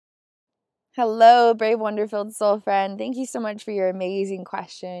Hello, brave, wonder-filled soul friend. Thank you so much for your amazing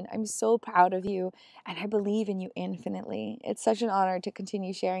question. I'm so proud of you, and I believe in you infinitely. It's such an honor to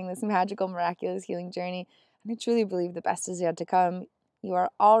continue sharing this magical, miraculous healing journey, and I truly believe the best is yet to come. You are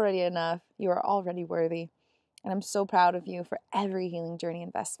already enough. You are already worthy, and I'm so proud of you for every healing journey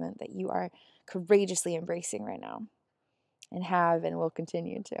investment that you are courageously embracing right now, and have and will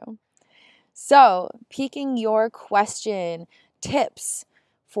continue to. So, peeking your question, tips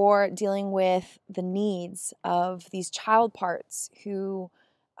for dealing with the needs of these child parts who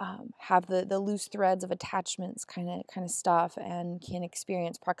have the loose threads of attachments kind of stuff and can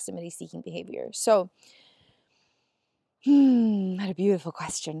experience proximity seeking behavior. So, what a beautiful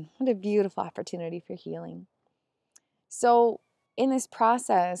question. What a beautiful opportunity for healing. So, in this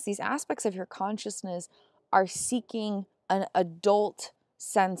process, these aspects of your consciousness are seeking an adult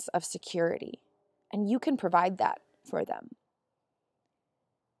sense of security, and you can provide that for them.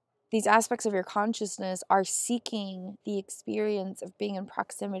 These aspects of your consciousness are seeking the experience of being in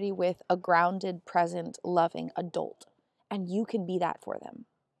proximity with a grounded, present, loving adult, and you can be that for them.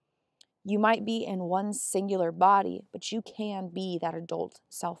 You might be in one singular body, but you can be that adult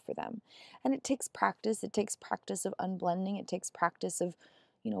self for them. And it takes practice. It takes practice of unblending. It takes practice of,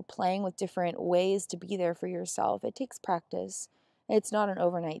 playing with different ways to be there for yourself. It takes practice. It's not an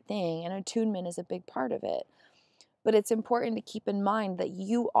overnight thing, and attunement is a big part of it. But it's important to keep in mind that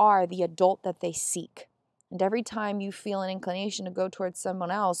you are the adult that they seek. And every time you feel an inclination to go towards someone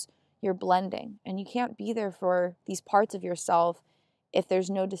else, you're blending. And you can't be there for these parts of yourself if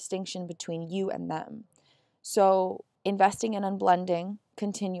there's no distinction between you and them. So investing in unblending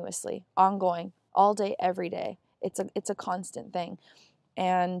continuously, ongoing, all day, every day, it's a constant thing.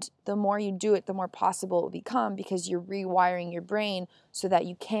 And the more you do it, the more possible it will become, because you're rewiring your brain so that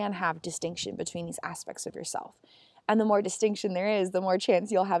you can have distinction between these aspects of yourself. And the more distinction there is, the more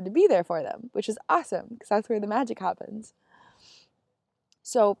chance you'll have to be there for them, which is awesome, because that's where the magic happens.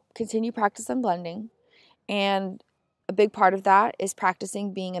 So continue practice unblending. And a big part of that is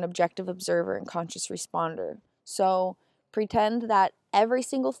practicing being an objective observer and conscious responder. So pretend that every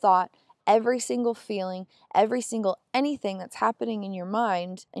single thought, every single feeling, every single anything that's happening in your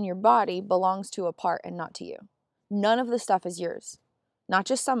mind and your body belongs to a part and not to you. None of the stuff is yours. Not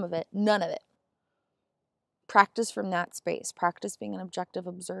just some of it, none of it. Practice from that space. Practice being an objective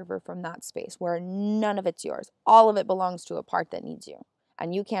observer from that space where none of it's yours. All of it belongs to a part that needs you.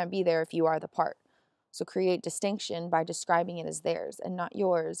 And you can't be there if you are the part. So create distinction by describing it as theirs and not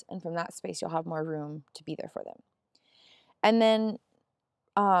yours. And from that space, you'll have more room to be there for them. And then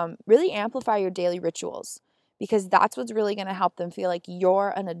really amplify your daily rituals, because that's what's really going to help them feel like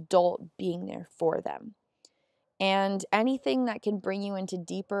you're an adult being there for them. And anything that can bring you into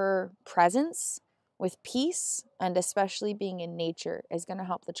deeper presence with peace, and especially being in nature, is going to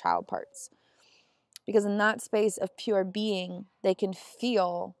help the child parts. Because in that space of pure being, they can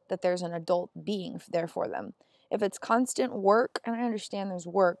feel that there's an adult being there for them. If it's constant work, and I understand there's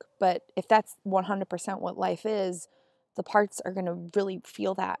work, but if that's 100% what life is, the parts are going to really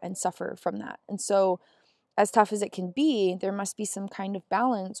feel that and suffer from that. And so, as tough as it can be, there must be some kind of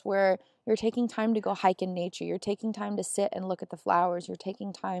balance where you're taking time to go hike in nature. You're taking time to sit and look at the flowers. You're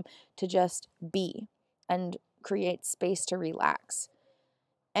taking time to just be and create space to relax.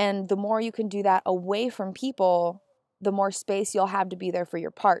 And the more you can do that away from people, the more space you'll have to be there for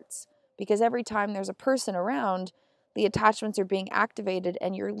your parts. Because every time there's a person around, the attachments are being activated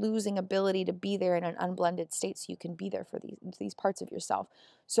and you're losing ability to be there in an unblended state so you can be there for these parts of yourself.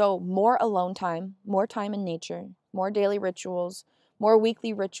 So more alone time, more time in nature, more daily rituals, more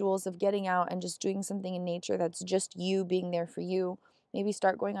weekly rituals of getting out and just doing something in nature that's just you being there for you. Maybe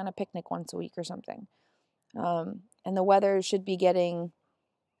start going on a picnic once a week or something. And the weather should be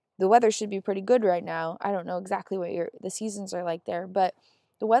pretty good right now. I don't know exactly what the seasons are like there, but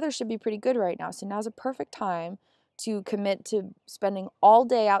the weather should be pretty good right now. So now's a perfect time to commit to spending all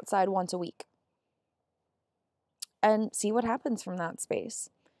day outside once a week and see what happens from that space.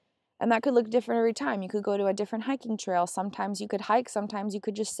 And that could look different every time. You could go to a different hiking trail. Sometimes you could hike. Sometimes you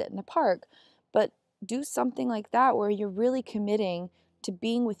could just sit in the park. But do something like that where you're really committing to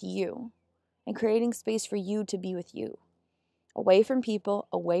being with you and creating space for you to be with you. Away from people,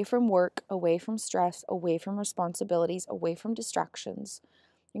 away from work, away from stress, away from responsibilities, away from distractions.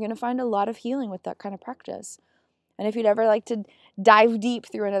 You're going to find a lot of healing with that kind of practice. And if you'd ever like to dive deep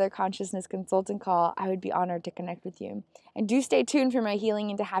through another consciousness consulting call, I would be honored to connect with you. And do stay tuned for my Healing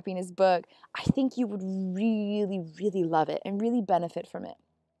into Happiness book. I think you would really, really love it and really benefit from it.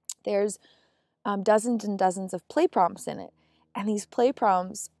 There's dozens and dozens of play prompts in it. And these play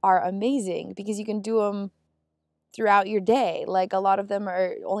prompts are amazing because you can do them throughout your day. Like a lot of them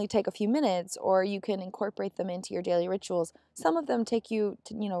are only take a few minutes, or you can incorporate them into your daily rituals. Some of them take you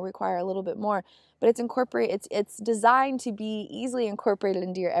to, require a little bit more, but it's designed to be easily incorporated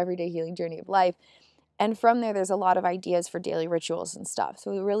into your everyday healing journey of life. And from there's a lot of ideas for daily rituals and stuff.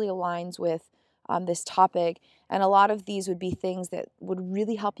 So it really aligns with this topic. And a lot of these would be things that would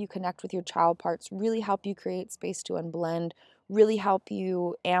really help you connect with your child parts, really help you create space to unblend, really help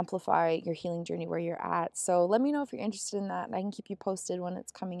you amplify your healing journey where you're at. So let me know if you're interested in that, and I can keep you posted when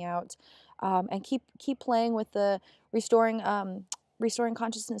it's coming out. And keep playing with the Restoring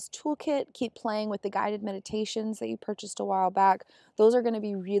Consciousness Toolkit. Keep playing with the guided meditations that you purchased a while back. Those are going to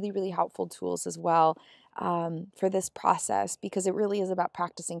be really, really helpful tools as well for this process, because it really is about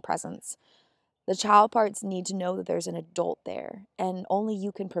practicing presence. The child parts need to know that there's an adult there, and only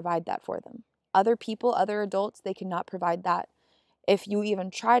you can provide that for them. Other people, other adults, they cannot provide that. If you even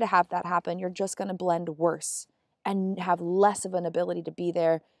try to have that happen, you're just going to blend worse and have less of an ability to be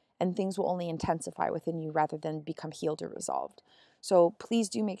there, and things will only intensify within you rather than become healed or resolved. So please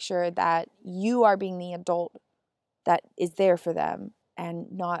do make sure that you are being the adult that is there for them,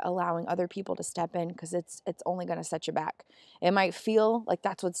 and not allowing other people to step in, because it's only going to set you back. It might feel like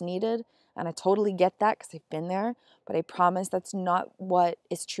that's what's needed, and I totally get that because I've been there, but I promise that's not what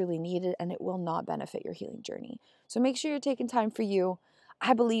is truly needed, and it will not benefit your healing journey. So make sure you're taking time for you.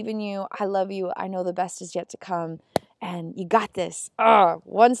 I believe in you. I love you. I know the best is yet to come, and you got this.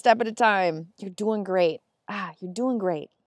 One step at a time. You're doing great. You're doing great.